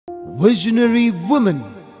Visionary woman,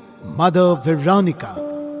 Mother Veronica.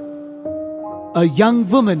 A young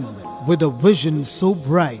woman with a vision so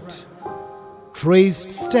bright, traced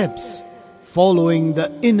steps following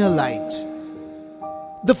the inner light.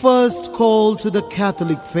 The first call to the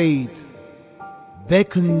Catholic faith,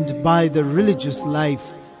 beckoned by the religious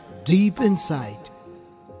life deep inside.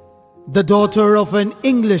 The daughter of an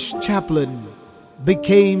English chaplain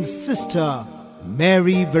became Sister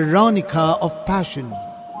Mary Veronica of Passion.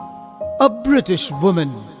 A British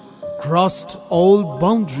woman crossed all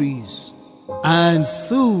boundaries and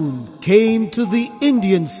soon came to the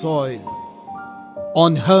Indian soil.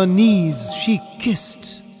 On her knees she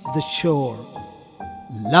kissed the shore.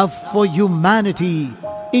 Love for humanity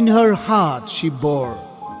in her heart she bore.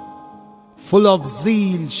 Full of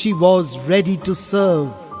zeal she was ready to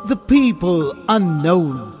serve the people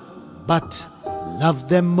unknown, but loved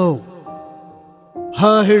them more.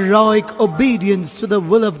 Her heroic obedience to the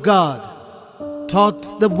will of God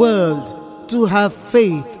taught the world to have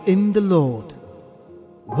faith in the Lord.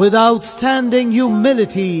 With outstanding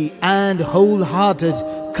humility and wholehearted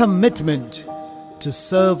commitment to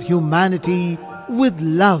serve humanity with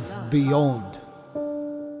love beyond.